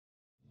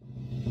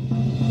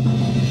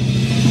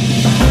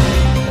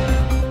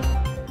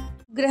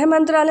गृह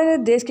मंत्रालय ने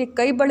देश के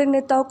कई बड़े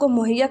नेताओं को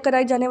मुहैया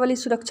कराई जाने वाली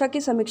सुरक्षा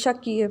की समीक्षा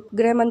की है।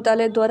 गृह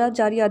मंत्रालय द्वारा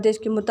जारी आदेश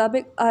के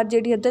मुताबिक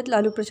आरजेडी अध्यक्ष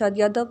लालू प्रसाद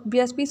यादव,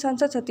 बीएसपी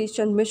सांसद सतीश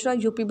चंद्र मिश्रा,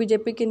 यूपी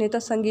बीजेपी के नेता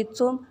संगीत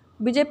सोम,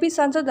 बीजेपी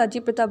सांसद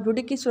राजीव प्रताप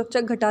रूडी की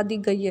सुरक्षा घटा दी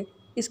गई है।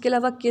 इसके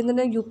अलावा केंद्र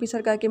ने यूपी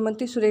सरकार के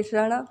मंत्री सुरेश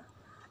राणा,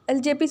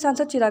 एलजेपी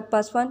सांसद चिराग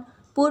पासवान,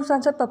 पूर्व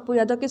सांसद पप्पू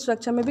यादव की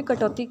सुरक्षा में भी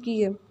कटौती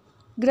की है।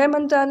 गृह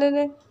मंत्रालय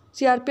ने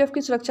सीआरपीएफ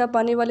की सुरक्षा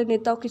पाने वाले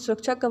नेताओं की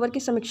सुरक्षा कवर की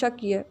समीक्षा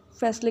की है।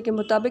 फैसले के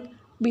मुताबिक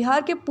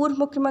बिहार के पूर्व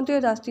मुख्यमंत्री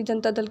और राष्ट्रीय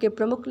जनता दल के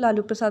प्रमुख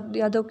लालू प्रसाद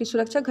यादव की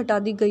सुरक्षा घटा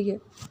दी गई है।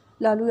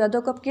 लालू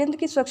यादव को अब केंद्र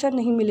की सुरक्षा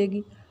नहीं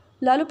मिलेगी।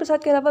 लालू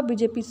प्रसाद के अलावा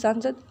बीजेपी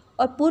सांसद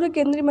और पूर्व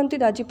केंद्रीय मंत्री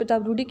राजीव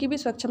प्रताप रूडी की भी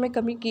सुरक्षा में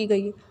कमी की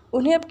गई है।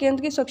 उन्हें अब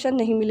केंद्र की सुरक्षा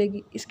नहीं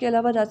मिलेगी। इसके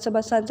अलावा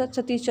राज्यसभा सांसद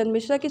सतीश चंद्र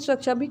मिश्रा की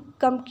सुरक्षा भी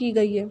कम की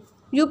गई है।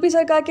 यूपी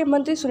सरकार के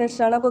मंत्री सुरेश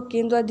राणा को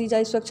केंद्र द्वारा दी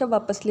जाई सुरक्षा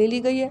वापस ले ली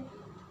गई है।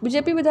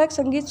 बीजेपी विधायक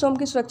संगीत सोम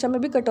की सुरक्षा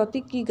में भी कटौती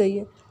की गई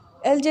है।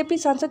 एलजेपी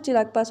सांसद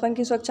चिराग पासवान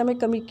की सुरक्षा में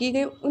कमी की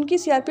गई, उनकी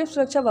सीआरपीएफ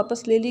सुरक्षा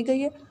वापस ले ली गई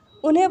है।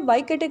 उन्हें अब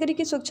वाई कैटेगरी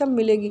की सुरक्षा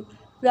मिलेगी।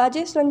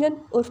 राजेश रंजन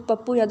उर्फ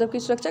पप्पू यादव की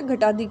सुरक्षा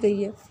घटा दी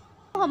गई है।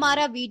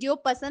 हमारा वीडियो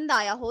पसंद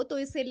आया हो तो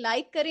इसे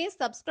लाइक करें,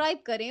 सब्सक्राइब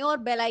करें और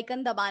बेल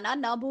आइकन दबाना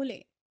ना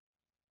भूलें।